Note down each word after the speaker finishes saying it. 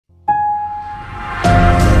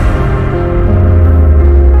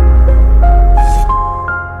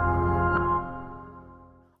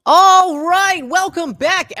Welcome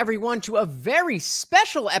back, everyone, to a very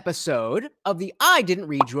special episode of the I Didn't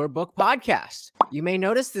Read Your Book podcast. You may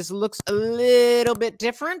notice this looks a little bit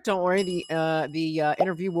different. Don't worry, the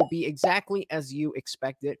interview will be exactly as you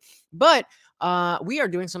expected. But we are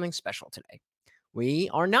doing something special today. We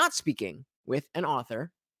are not speaking with an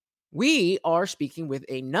author. We are speaking with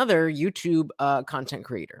another YouTube content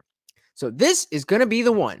creator. So this is going to be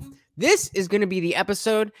the one. This is going to be the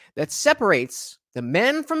episode that separates the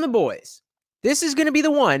men from the boys. This is going to be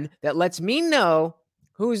the one that lets me know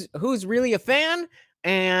who's really a fan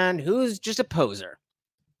and who's just a poser.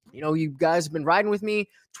 You know, you guys have been riding with me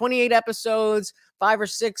 28 episodes, 5 or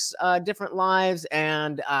 6 different lives,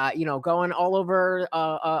 and going all over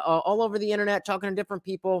the internet, talking to different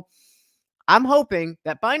people. I'm hoping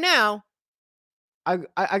that by now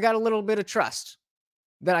I got a little bit of trust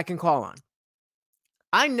that I can call on.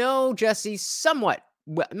 I know Jesse somewhat.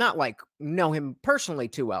 Well, not like know him personally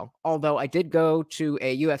too well, although I did go to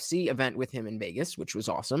a UFC event with him in Vegas, which was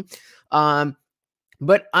awesome.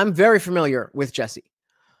 But I'm very familiar with Jesse.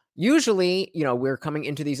 Usually, we're coming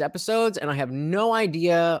into these episodes and I have no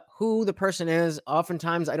idea who the person is.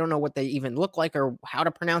 Oftentimes, I don't know what they even look like or how to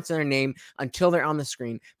pronounce their name until they're on the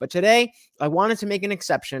screen. But today, I wanted to make an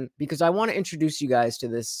exception because I want to introduce you guys to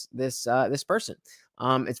this person.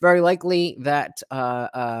 It's very likely that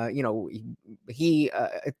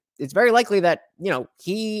it's very likely that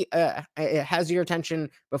he has your attention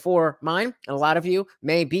before mine, and a lot of you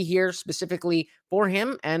may be here specifically for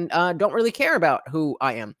him and don't really care about who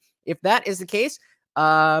I am. If that is the case,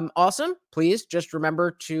 awesome. Please just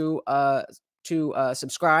remember to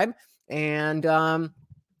subscribe. And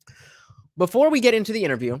before we get into the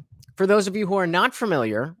interview, for those of you who are not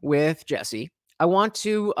familiar with Jesse, I want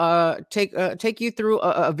to take you through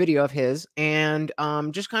a video of his and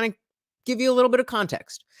just kind of give you a little bit of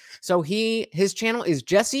context. So his channel is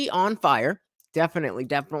Jesse on Fire. Definitely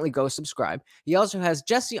go subscribe. He also has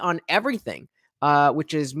Jesse on Everything,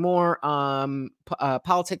 which is more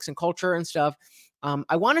politics and culture and stuff.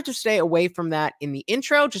 I wanted to stay away from that in the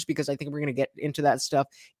intro just because I think we're going to get into that stuff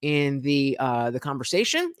in the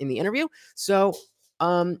conversation, in the interview. So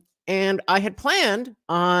and I had planned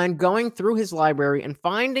on going through his library and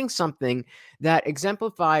finding something that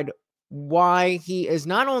exemplified why he is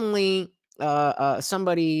not only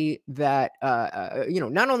somebody that,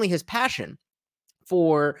 not only his passion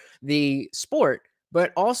for the sport,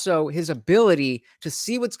 but also his ability to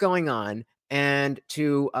see what's going on and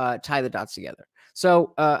to tie the dots together.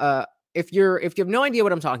 So if you have no idea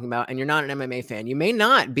what I'm talking about and you're not an MMA fan, you may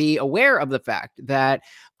not be aware of the fact that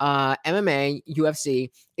MMA, UFC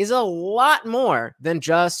is a lot more than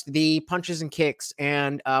just the punches and kicks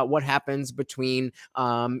and what happens between,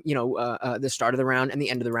 the start of the round and the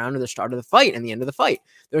end of the round, or the start of the fight and the end of the fight.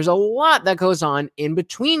 There's a lot that goes on in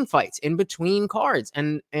between fights, in between cards.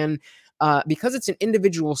 And because it's an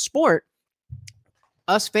individual sport,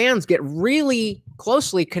 us fans get really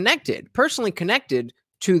closely connected, personally connected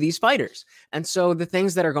to these fighters. And so the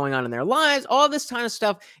things that are going on in their lives, all this kind of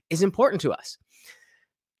stuff is important to us.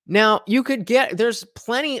 Now, there's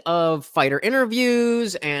plenty of fighter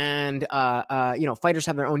interviews and, fighters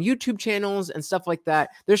have their own YouTube channels and stuff like that.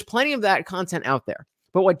 There's plenty of that content out there.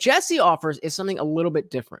 But what Jesse offers is something a little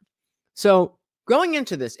bit different. So going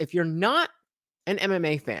into this, if you're not an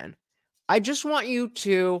MMA fan, I just want you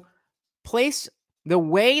to place the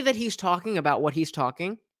way that he's talking about what he's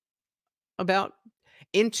talking about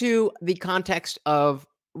into the context of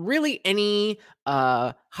really any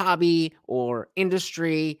hobby or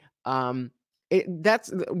industry.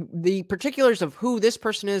 That's the particulars of who this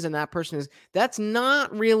person is and that person is. That's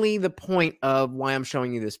not really the point of why I'm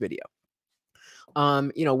showing you this video.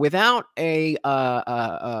 Without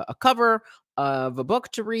a cover of a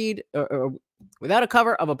book to read, or without a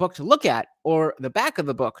cover of a book to look at, or the back of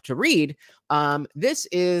the book to read, this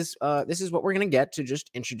is what we're going to get to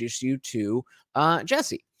just introduce you to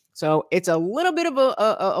Jesse. So it's a little bit of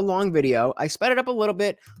a long video. I sped it up a little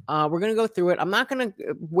bit. We're going to go through it. I'm not going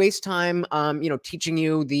to waste time, teaching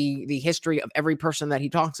you the history of every person that he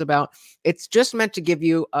talks about. It's just meant to give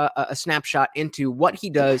you a snapshot into what he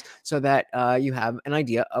does so that you have an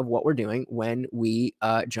idea of what we're doing when we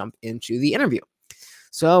jump into the interview.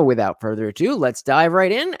 So without further ado, let's dive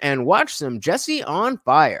right in and watch some Jesse on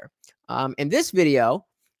Fire. In this video,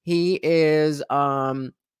 he is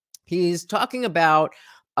he's talking about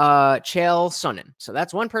Chael Sonnen. So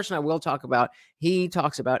that's one person I will talk about. He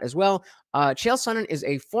talks about as well. Chael Sonnen is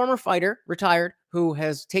a former fighter, retired, who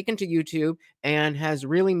has taken to YouTube and has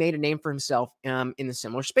really made a name for himself in the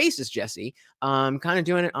similar space as Jesse. Kind of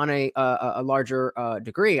doing it on a larger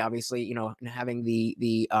degree, obviously, you know, having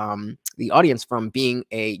the audience from being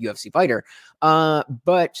a UFC fighter.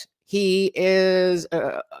 But he is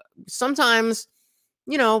sometimes,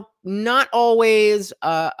 you know, not always.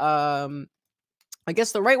 I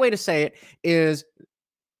guess the right way to say it is,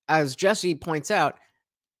 as Jesse points out,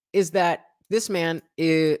 is that this man,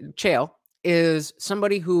 Chael, is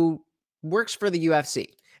somebody who works for the UFC.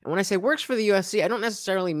 And when I say works for the UFC, I don't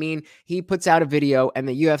necessarily mean he puts out a video and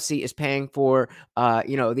the UFC is paying for,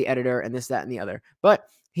 you know, the editor and this, that, and the other. But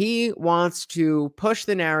he wants to push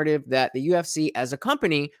the narrative that the UFC as a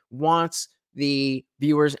company wants the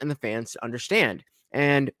viewers and the fans to understand.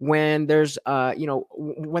 And when there's, you know,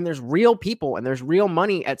 when there's real people and there's real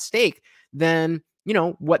money at stake, then, you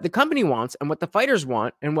know, what the company wants and what the fighters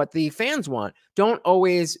want and what the fans want don't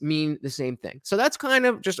always mean the same thing. So that's kind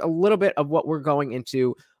of just a little bit of what we're going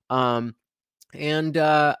into. I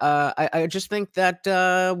just think that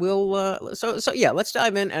so yeah, let's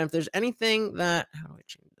dive in. And if there's anything that, how do I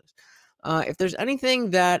change this? If there's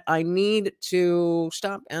anything that I need to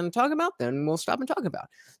stop and talk about, then we'll stop and talk about.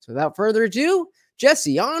 So without further ado,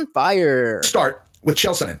 Jesse on fire. Start with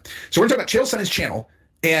Chael Sonnen. So we're talking about Chael Sonnen's channel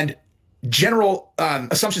and general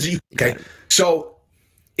assumptions that you, okay? So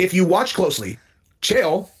if you watch closely,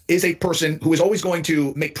 Chael is a person who is always going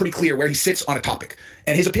to make pretty clear where he sits on a topic.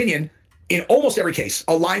 And his opinion, in almost every case,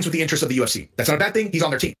 aligns with the interests of the UFC. That's not a bad thing. He's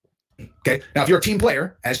on their team. Okay? Now, if you're a team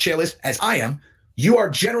player, as Chael is, as I am, you are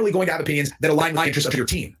generally going to have opinions that align with the interests of your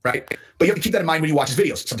team, right? But you have to keep that in mind when you watch his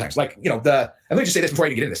videos sometimes. Like, you know, and let me just say this before I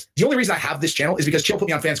even get into this. The only reason I have this channel is because Chael put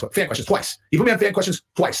me on fan questions twice. He put me on fan questions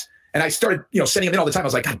twice. And I started, you know, sending him in all the time. I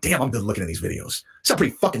was like, God damn, I'm good looking at these videos. It's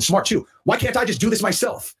pretty fucking smart too. Why can't I just do this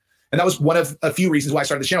myself? And that was one of a few reasons why I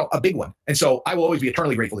started the channel, a big one. And so I will always be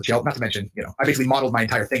eternally grateful to Chael, not to mention, you know, I basically modeled my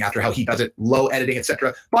entire thing after how he does it, low editing,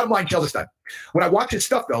 etc. Bottom line, Chael's a stud. When I watch his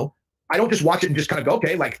stuff though, I don't just watch it and just kind of go,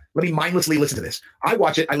 okay, like, let me mindlessly listen to this. I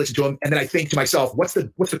watch it, I listen to him, and then I think to myself, what's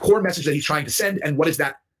the core message that he's trying to send? And what is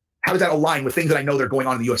that? How does that align with things that I know that are going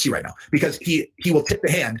on in the UFC right now? Because he will tip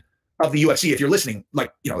the hand of the UFC if you're listening.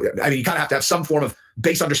 Like, you know, I mean, you kind of have to have some form of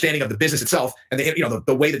base understanding of the business itself and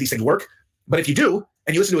the way that these things work. But if you do,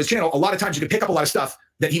 and you listen to his channel, a lot of times you can pick up a lot of stuff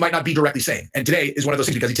that he might not be directly saying. And today is one of those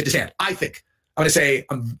things because he tipped his hand. I think I'm going to say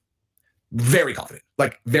I'm very confident,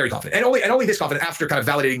 like very confident, and only this confident after kind of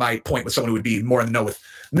validating my point with someone who would be more in the know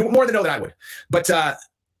than I would. But yeah,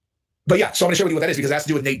 so I'm going to share with you what that is because it has to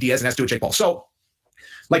do with Nate Diaz and it has to do with Jake Paul. So,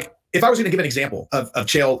 like, if I was going to give an example of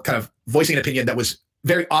Chael kind of voicing an opinion that was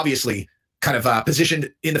very obviously kind of positioned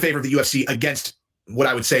in the favor of the UFC against what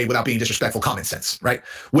I would say, without being disrespectful, common sense, right,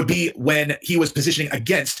 would be when he was positioning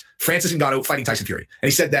against Francis Ngannou fighting Tyson Fury. And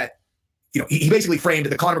he said that, you know, he basically framed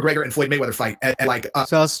the Conor McGregor and Floyd Mayweather fight at like...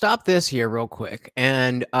 So I'll stop this here real quick.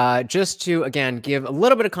 And just to, again, give a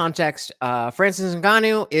little bit of context, Francis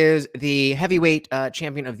Ngannou is the heavyweight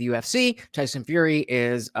champion of the UFC. Tyson Fury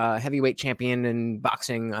is heavyweight champion in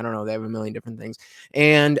boxing. I don't know. They have a million different things.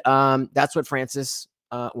 And that's what Francis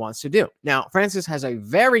wants to do. Now, Francis has a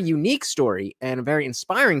very unique story and a very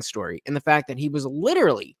inspiring story in the fact that he was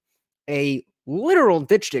literally a literal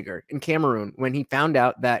ditch digger in Cameroon when he found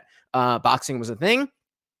out that boxing was a thing.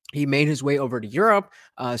 He made his way over to Europe,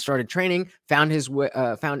 started training, found his way,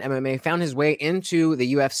 found MMA, found his way into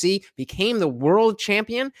the UFC, became the world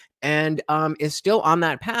champion, and is still on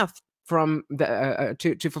that path from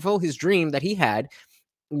to fulfill his dream that he had,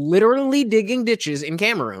 literally digging ditches in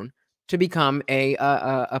Cameroon to become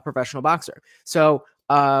a professional boxer. So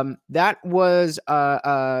that was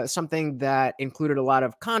something that included a lot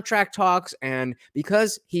of contract talks, and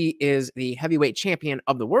because he is the heavyweight champion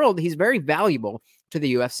of the world, he's very valuable to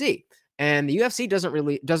the UFC. And the UFC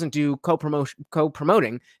doesn't do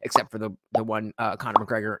co-promoting except for the one Conor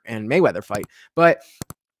McGregor and Mayweather fight. But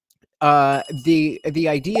the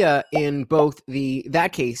idea in both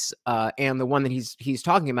that case and the one that he's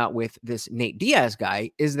talking about with this Nate Diaz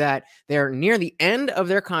guy is that they're near the end of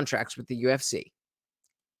their contracts with the UFC.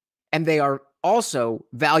 And they are also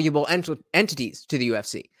valuable entities to the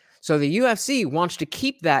UFC. So the UFC wants to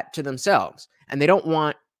keep that to themselves. And they don't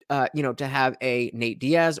want, to have a Nate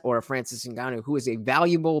Diaz or a Francis Ngannou, who is a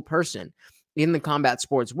valuable person in the combat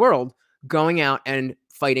sports world, going out and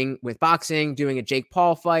fighting with boxing, doing a Jake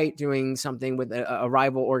Paul fight, doing something with a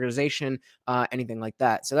rival organization, anything like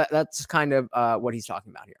that. So that's kind of what he's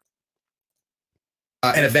talking about here.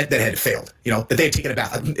 an event that had failed, that they had taken a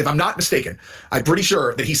bath. If I'm not mistaken, I'm pretty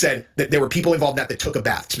sure that he said that there were people involved in that took a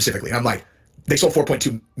bath specifically. And I'm like, they sold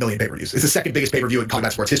 4.2 million pay-per-views. It's the second biggest pay-per-view in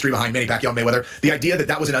combat sports history behind Manny Pacquiao and Mayweather. The idea that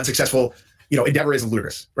that was an unsuccessful, endeavor is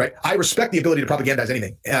ludicrous, right? I respect the ability to propagandize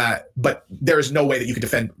anything, but there is no way that you could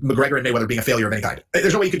defend McGregor and Mayweather being a failure of any kind.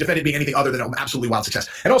 There's no way you could defend it being anything other than an absolutely wild success.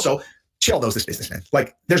 And also, Chael knows this business, man.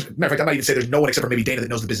 Like, matter of fact, I might even say there's no one except for maybe Dana that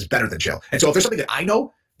knows the business better than Chael. And so if there's something that I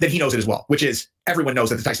know, then he knows it as well, which is everyone knows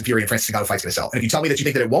that the Tyson Fury and Francis Ngannou fight's going to sell. And if you tell me that you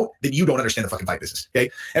think that it won't, then you don't understand the fucking fight business,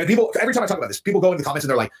 okay? And people, every time I talk about this, people go into the comments and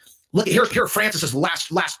they're like, look, here Francis's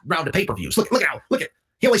last round of pay-per-views. Look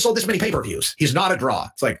he only sold this many pay-per-views. He's not a draw.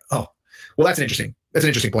 It's like, oh, well, that's an interesting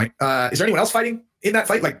point. Is there anyone else fighting in that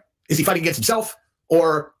fight? Like, is he fighting against himself,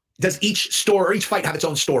 or does each fight have its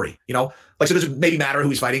own story? So does it maybe matter who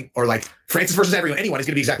he's fighting, or like Francis versus anyone is going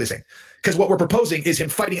to be exactly the same? Because what we're proposing is him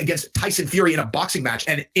fighting against Tyson Fury in a boxing match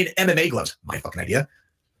and in MMA gloves. My fucking idea.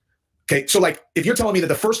 Okay, so like, if you're telling me that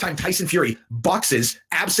the first time Tyson Fury boxes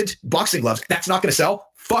absent boxing gloves, that's not going to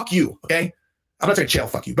sell, fuck you, okay? I'm not saying Chael,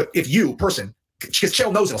 fuck you, but if you, person, because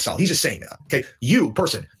Chael knows it'll sell, he's just saying that, okay? You,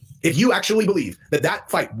 person, if you actually believe that that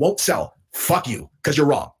fight won't sell, fuck you, because you're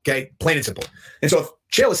wrong, okay? Plain and simple. And so if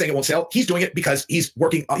Chael is saying it won't sell, he's doing it because he's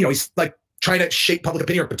working, he's like trying to shape public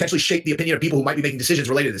opinion, or potentially shape the opinion of people who might be making decisions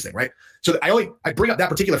related to this thing, right? So I bring up that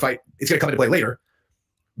particular fight, it's going to come into play later,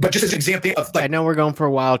 but just as an example of like, I know we're going for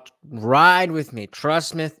a while. Ride with me.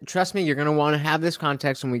 Trust me. You're going to want to have this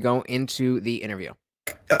context when we go into the interview.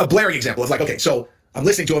 A blaring example of like, okay, so I'm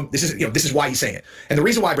listening to him. This is why he's saying it. And the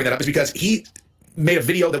reason why I bring that up is because he made a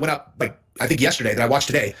video that went up, like, I think yesterday, that I watched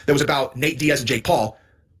today, that was about Nate Diaz and Jake Paul,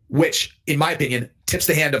 which, in my opinion, tips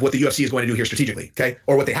the hand of what the UFC is going to do here strategically, okay?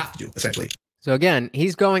 Or what they have to do, essentially. So again,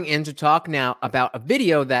 he's going in to talk now about a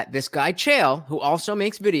video that this guy Chael, who also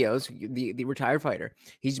makes videos, the retired fighter,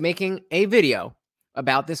 he's making a video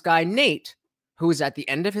about this guy Nate, who is at the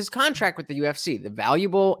end of his contract with the UFC. The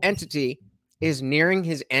valuable entity is nearing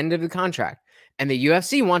his end of the contract, and the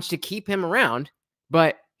UFC wants to keep him around,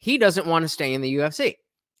 but he doesn't want to stay in the UFC.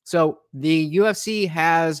 So the UFC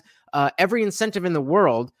has every incentive in the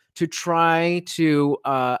world to try to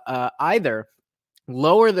either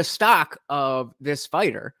lower the stock of this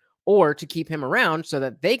fighter or to keep him around so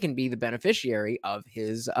that they can be the beneficiary of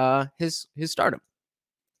his stardom.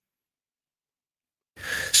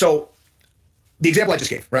 So the example I just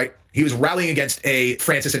gave, right? He was rallying against a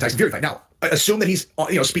Francis and Tyson Fury fight. Now, assume that he's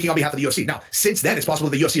speaking on behalf of the UFC. Now, since then, it's possible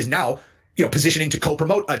that the UFC is now positioning to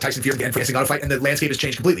co-promote a Tyson Fury and Francis Ngannou fight, and the landscape has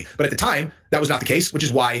changed completely. But at the time, that was not the case, which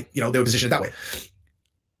is why they were positioned that way.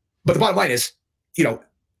 But the bottom line is,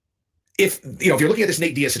 if you're looking at this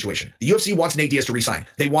Nate Diaz situation, the UFC wants Nate Diaz to resign.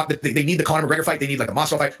 They need the Conor McGregor fight. They need like a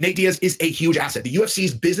Moscow fight. Nate Diaz is a huge asset. The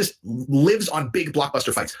UFC's business lives on big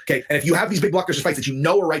blockbuster fights. Okay, and if you have these big blockbuster fights that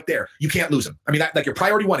are right there, you can't lose them. I mean, that, like, your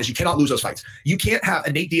priority one is you cannot lose those fights. You can't have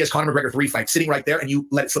a Nate Diaz Conor McGregor 3 fight sitting right there and you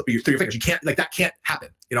let it slip through your fingers. You can't, like, that can't happen.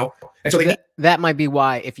 And so that might be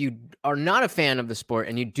why, if you are not a fan of the sport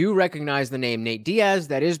and you do recognize the name Nate Diaz,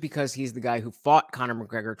 that is because he's the guy who fought Conor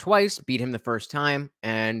McGregor twice, beat him the first time,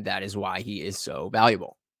 and that is why he is so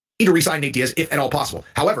valuable. Need to resign Nate Diaz if at all possible.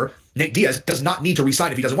 However, Nate Diaz does not need to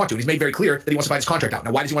resign if he doesn't want to. And he's made very clear that he wants to fight his contract out.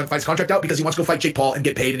 Now, why does he want to fight his contract out? Because he wants to go fight Jake Paul and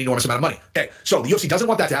get paid an enormous amount of money. Okay, so the UFC doesn't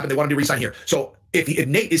want that to happen. They want him to resign here. So if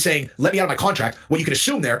Nate is saying, let me out of my contract, what you can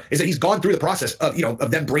assume there is that he's gone through the process of,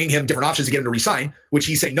 of them bringing him different options to get him to resign, which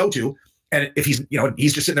he's saying no to. And if he's,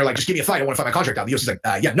 he's just sitting there like, just give me a fight. I want to fight my contract out. The UFC's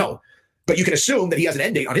like, yeah, no. But you can assume that he has an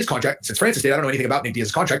end date on his contract. Since Francis did, I don't know anything about Nate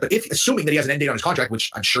Diaz's contract, but assuming that he has an end date on his contract,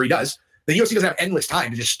 which I'm sure he does, the UFC doesn't have endless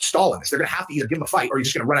time to just stall on this. They're going to have to either give him a fight or he's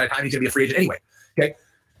just going to run out of time. And he's going to be a free agent anyway. Okay.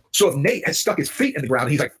 So if Nate has stuck his feet in the ground,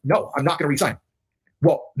 he's like, no, I'm not going to resign.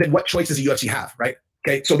 Well, then what choice does the UFC have, right?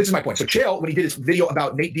 Okay. So this is my point. So Chael, when he did his video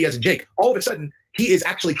about Nate Diaz and Jake, all of a sudden he is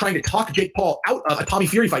actually trying to talk Jake Paul out of a Tommy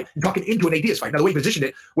Fury fight and talk him into a Nate Diaz fight. Now, the way he positioned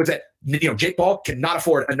it was that, Jake Paul cannot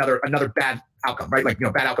afford another bad outcome, right? Like,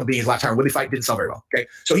 bad outcome being his last time Woodley fight didn't sell very well. Okay.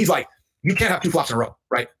 So he's like, you can't have 2 flops in a row,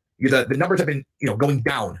 right? The numbers have been, going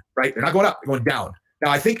down, right? They're not going up, they're going down.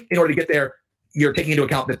 Now, I think in order to get there, you're taking into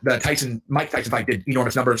account that the Mike Tyson fight did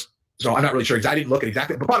enormous numbers. So I'm not really sure exactly. I didn't look at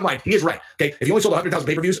exactly, but bottom line, he is right. Okay, if you only sold 100,000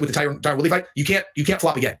 pay-per-views with the Tyron Woodley fight, you can't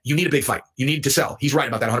flop again. You need a big fight. You need to sell. He's right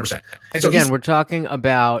about that 100%. And so again, we're talking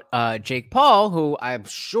about Jake Paul, who I'm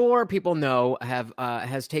sure people know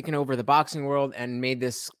has taken over the boxing world and made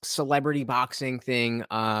this celebrity boxing thing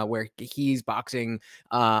where he's boxing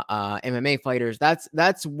MMA fighters.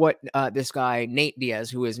 That's what this guy Nate Diaz,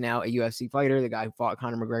 who is now a UFC fighter, the guy who fought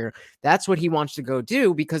Conor McGregor, that's what he wants to go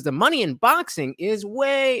do, because the money in boxing is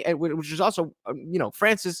way, which is also,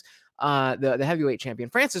 Francis the heavyweight champion.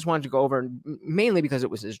 Francis wanted to go over mainly because it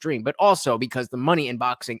was his dream, but also because the money in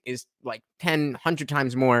boxing is like 10, 100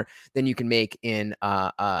 times more than you can make in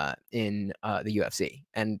the UFC.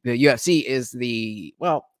 And the UFC is the,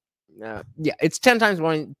 well, yeah, it's 10 times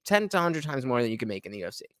more, 10 to 100 times more than you can make in the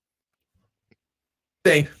UFC.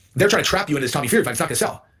 They're trying to trap you into this Tommy Fury fight. It's not going to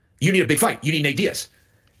sell. You need a big fight. You need Nate Diaz.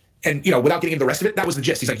 And, you know, without getting into the rest of it, that was the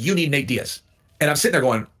gist. He's like, you need Nate Diaz. And I'm sitting there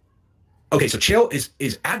going, okay, so Chael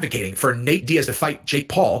is advocating for Nate Diaz to fight Jake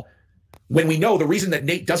Paul when we know the reason that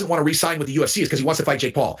Nate doesn't want to re-sign with the UFC is because he wants to fight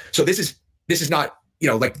Jake Paul. So this is not, you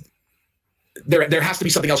know, like there has to be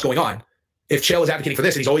something else going on. If Chael is advocating for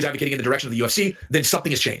this and he's always advocating in the direction of the UFC, then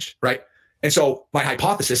something has changed, right? And so my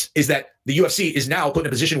hypothesis is that the UFC is now put in a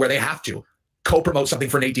position where they have to co-promote something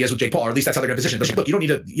for Nate Diaz with Jake Paul, or at least that's how they're going to position it. They're like, look, you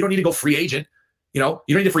don't need to go free agent. You know,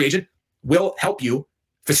 you don't need a free agent. We'll help you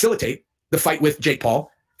facilitate the fight with Jake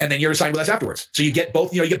Paul, and then you're signed with us afterwards. So you get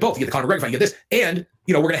both. You know, you get both. You get the Conor McGregor fight, you get this, and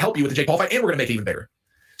you know we're going to help you with the Jake Paul fight, and we're going to make it even bigger.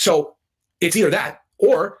 So it's either that,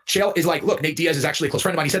 or Chael is like, look, Nate Diaz is actually a close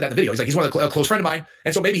friend of mine. He said that in the video. He's like, he's one of a close friend of mine,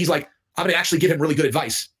 and so maybe he's like, I'm going to actually give him really good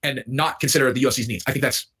advice and not consider the UFC's needs. I think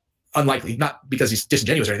that's unlikely, not because he's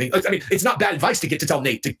disingenuous or anything. I mean, it's not bad advice to tell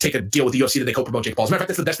Nate to take a deal with the UFC that they co-promote Jake Paul. As a matter of fact,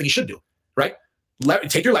 that's the best thing he should do, right?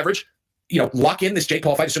 Take your leverage, you know, lock in this Jake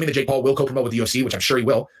Paul fight, assuming that Jake Paul will co-promote with the UFC, which I'm sure he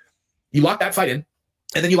will. You lock that fight in,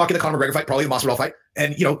 and then you lock in the Conor McGregor fight, probably the Masvidal fight,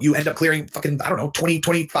 and you know you end up clearing fucking, I don't know, 20,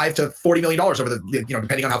 25 to $40 million over the, you know,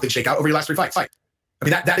 depending on how things shake out over your last 3 fights. I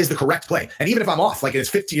mean, that is the correct play. And even if I'm off, like it's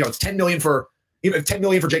 50, you know, it's 10 million for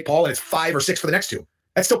Jake Paul, and it's 5 or 6 for the next 2.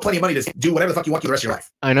 That's still plenty of money to do whatever the fuck you want for the rest of your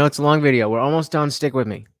life. I know it's a long video. We're almost done. Stick with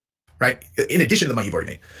me. Right? In addition to the money you've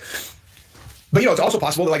already made. But, you know, it's also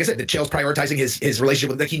possible that, like I said, that Chael's prioritizing his relationship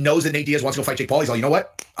with, like, he knows that Nate Diaz wants to go fight Jake Paul. He's like, you know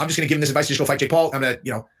what? I'm just going to give him this advice to just go fight Jake Paul. I'm going to,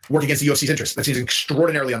 you know, work against the UFC's interests. That seems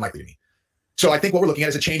extraordinarily unlikely to me. So I think what we're looking at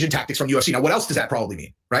is a change in tactics from UFC. Now, what else does that probably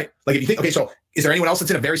mean, right? Like, if you think, okay, so is there anyone else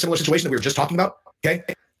that's in a very similar situation that we were just talking about? Okay.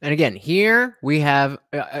 And again, here we have,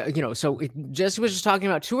 you know, so Jesse was just talking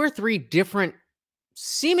about 2 or 3 different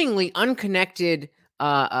seemingly unconnected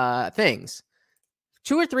things.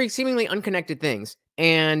 2 or 3 seemingly unconnected things.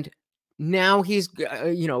 And now he's,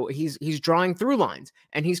 you know, he's drawing through lines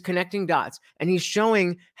and he's connecting dots and he's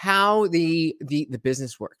showing how the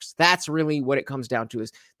business works. That's really what it comes down to.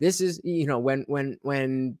 Is this is, you know,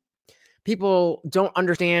 when people don't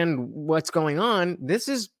understand what's going on, this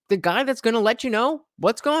is the guy that's going to let you know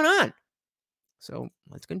what's going on. So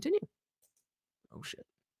let's continue. Oh shit.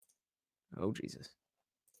 Oh Jesus.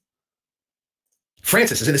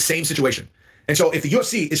 Francis is in the same situation. And so if the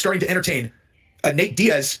UFC is starting to entertain a Nate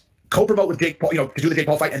Diaz co-promote with Jake Paul, you know, to do the Jake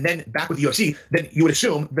Paul fight and then back with the UFC, then you would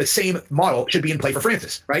assume the same model should be in play for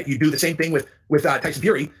Francis, right? You do the same thing with Tyson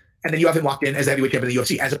Fury, and then you have him locked in as the heavyweight champion of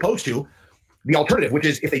the UFC, as opposed to the alternative, which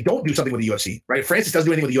is if they don't do something with the UFC, right? If Francis doesn't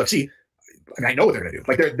do anything with the UFC, I mean, I know what they're going to do.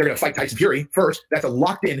 Like they're going to fight Tyson Fury first. That's a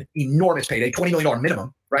locked-in enormous payday, $20 million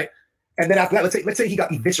minimum, right? And then after that, let's say he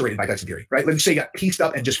got eviscerated by Tyson Fury, right? Let's say he got pieced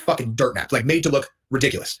up and just fucking dirt napped, like made to look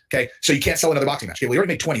ridiculous. Okay, so you can't sell another boxing match. Okay, well, you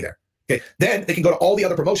already made 20 there. Okay, then they can go to all the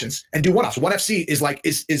other promotions and do one-offs. ONE FC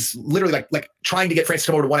is literally like trying to get Francis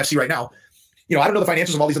to come over to ONE FC right now. You know, I don't know the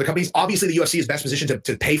financials of all these other companies. Obviously, the UFC is best positioned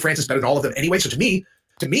to pay Francis better than all of them anyway. So to me,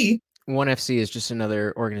 ONE FC is just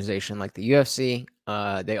another organization like the UFC.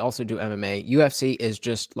 They also do MMA. UFC is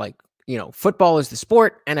just like, you know, football is the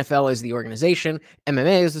sport, NFL is the organization,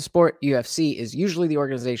 MMA is the sport, UFC is usually the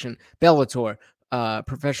organization, Bellator,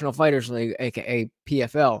 Professional Fighters League, aka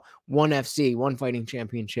PFL, ONE FC, One Fighting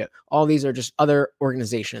Championship. All these are just other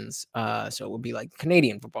organizations. So it would be like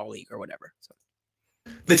Canadian Football League or whatever. So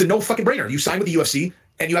it's a no fucking brainer. You sign with the UFC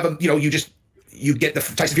and you have a, you know, you get the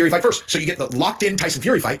Tyson Fury fight first. So you get the locked in Tyson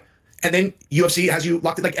Fury fight. And then UFC has you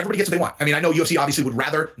locked in. Like everybody gets what they want. I mean, I know UFC obviously would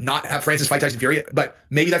rather not have Francis fight Tyson Fury, but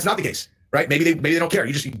maybe that's not the case, right? Maybe they don't care.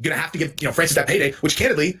 You're going to have to give, you know, Francis that payday, which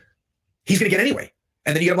candidly, he's going to get anyway.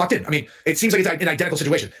 And then you get him locked in. I mean, it seems like it's an identical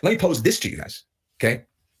situation. Let me pose this to you guys, okay?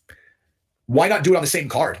 Why not do it on the same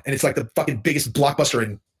card? And it's like the fucking biggest blockbuster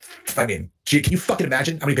in, I mean, can you fucking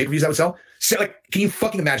imagine how many pay-per-views that would sell? So, like, can you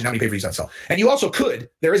fucking imagine how many pay-per-views that would sell? And you also could,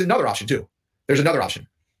 there is another option too. There's another option.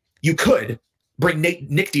 You could bring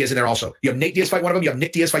Nick Diaz in there also. You have Nate Diaz fight one of them. You have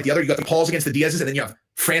Nick Diaz fight the other. You got the Pauls against the Diazes, and then you have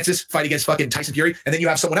Francis fight against fucking Tyson Fury, and then you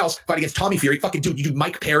have someone else fight against Tommy Fury. Fucking dude, you do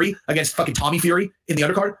Mike Perry against fucking Tommy Fury in the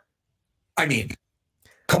undercard. I mean,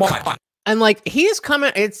 come on. And like he's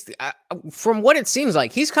coming, it's from what it seems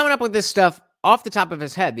like, he's coming up with this stuff off the top of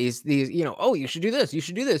his head. These, you know, oh, you should do this, you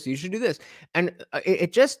should do this, you should do this, and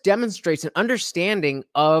it just demonstrates an understanding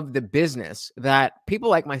of the business that people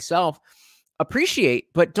like myself appreciate,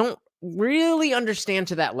 but don't really understand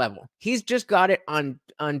to that level. He's just got it on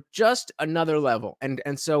just another level.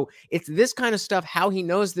 And so it's this kind of stuff, how he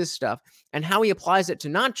knows this stuff and how he applies it to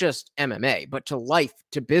not just MMA, but to life,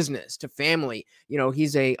 to business, to family. You know,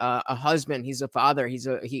 he's a husband, he's a father,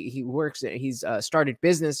 he works, he's started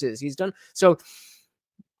businesses, he's done. So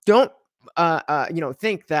don't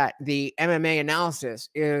think that the MMA analysis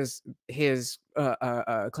is his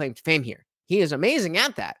claim to fame here. He is amazing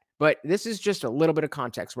at that, but this is just a little bit of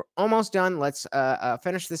context. We're almost done. Let's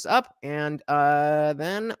finish this up, and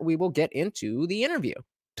then we will get into the interview.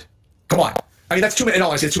 Come on. I mean, that's too many. In all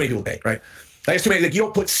honesty, it's too many people paid, right? That's too many. Like, you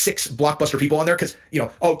don't put 6 blockbuster people on there because,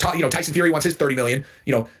 Tyson Fury wants his 30 million.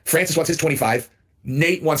 Francis wants his 25.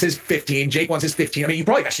 Nate wants his 15. Jake wants his 15. I mean, you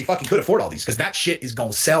probably actually fucking could afford all these because that shit is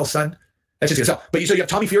going to sell, son. That's just going to sell. But you have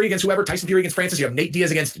Tommy Fury against whoever, Tyson Fury against Francis. You have Nate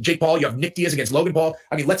Diaz against Jake Paul. You have Nick Diaz against Logan Paul.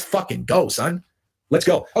 I mean, let's fucking go, son. Let's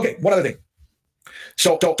go. Okay, one other thing.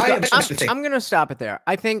 So I'm going to stop it there.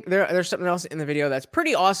 I think there's something else in the video that's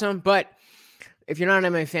pretty awesome, but if you're not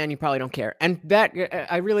an MMA fan, you probably don't care. And that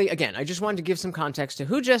I just wanted to give some context to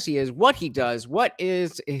who Jesse is, what he does, what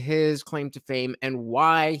is his claim to fame, and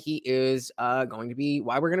why he is why we're going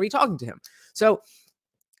to be talking to him. So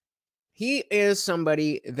he is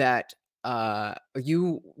somebody that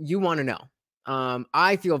you want to know.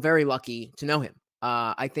 I feel very lucky to know him.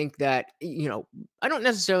 I think that, I don't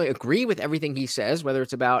necessarily agree with everything he says, whether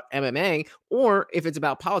it's about MMA or if it's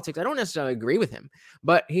about politics. I don't necessarily agree with him,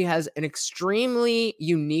 but he has an extremely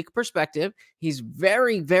unique perspective. He's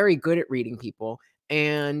very, very good at reading people,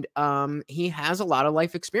 and he has a lot of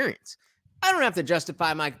life experience. I don't have to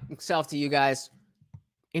justify myself to you guys.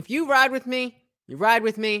 If you ride with me, you ride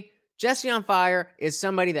with me. Jesse on Fire is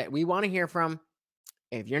somebody that we want to hear from.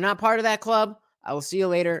 If you're not part of that club, I will see you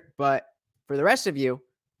later. But for the rest of you,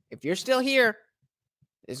 if you're still here,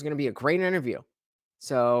 this is going to be a great interview.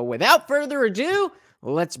 So without further ado,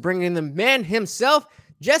 let's bring in the man himself,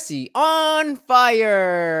 Jesse on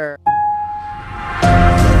Fire.